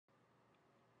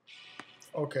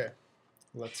Okay,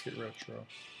 let's get retro.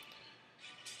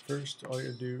 First, all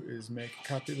you do is make a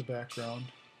copy of the background,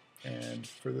 and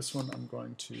for this one I'm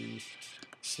going to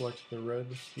select the red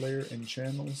layer in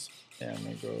channels, and I'm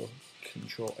going to go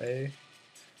Control A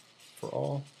for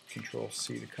all, Control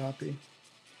C to copy.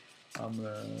 I'm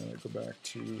going to go back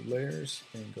to layers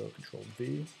and go Control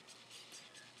V,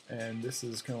 and this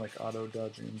is kind of like auto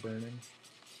dodging and burning.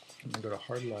 I'm going to go to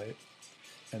hard light,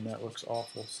 and that looks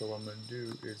awful, so what I'm going to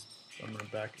do is I'm going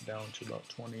to back it down to about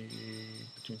between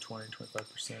 20 and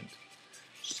 25%,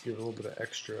 just to give it a little bit of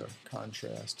extra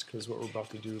contrast, because what we're about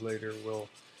to do later will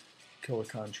kill the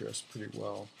contrast pretty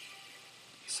well.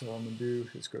 So what I'm going to do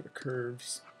is go to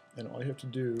curves, and all you have to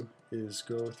do is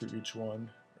go through each one,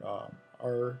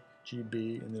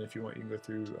 RGB, and then if you want you can go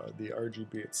through the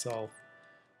RGB itself,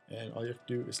 and all you have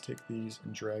to do is take these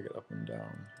and drag it up and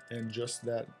down, and just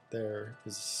that there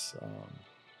is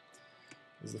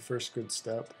the first good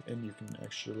step, and you can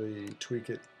actually tweak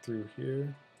it through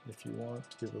here if you want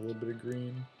to give it a little bit of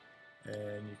green,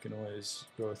 and you can always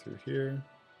go through here,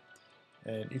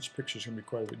 and each picture is going to be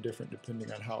quite a bit different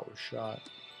depending on how it was shot.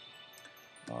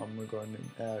 We're going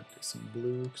to add some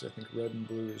blue because I think red and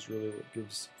blue is really what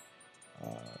gives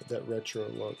that retro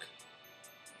look.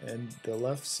 And the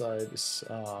left side is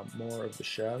more of the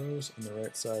shadows, and the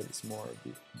right side is more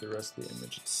of the rest of the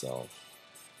image itself.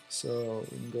 So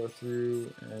we can go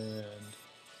through, and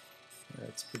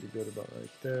that's pretty good about right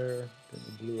there. Bring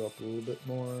the blue up a little bit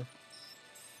more.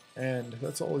 And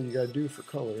that's all you gotta do for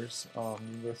colors. You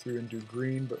can go through and do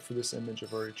green, but for this image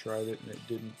I've already tried it and it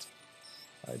didn't.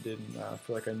 I didn't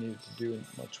feel like I needed to do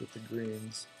much with the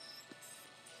greens.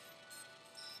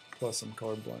 Plus I'm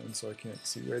colorblind, so I can't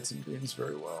see reds and greens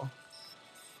very well.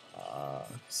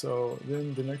 So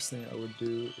then the next thing I would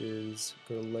do is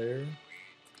go to layer,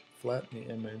 flatten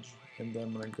the image, and then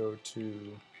I'm going to go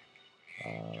to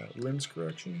lens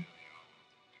correction,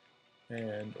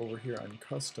 and over here on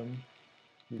custom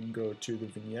you can go to the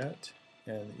vignette,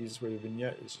 and the easiest way to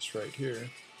vignette is just right here,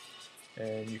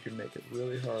 and you can make it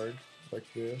really hard like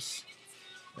this,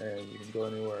 and you can go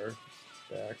anywhere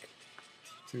back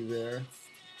through there.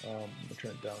 I'm going to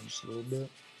turn it down just a little bit,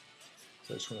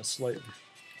 so I just want a slight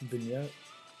vignette,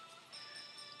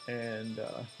 and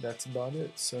that's about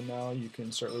it. So now you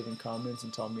can start leaving comments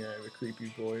and tell me I have a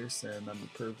creepy voice and I'm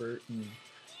a pervert and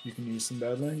you can use some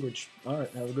bad language.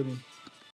 Alright, have a good one.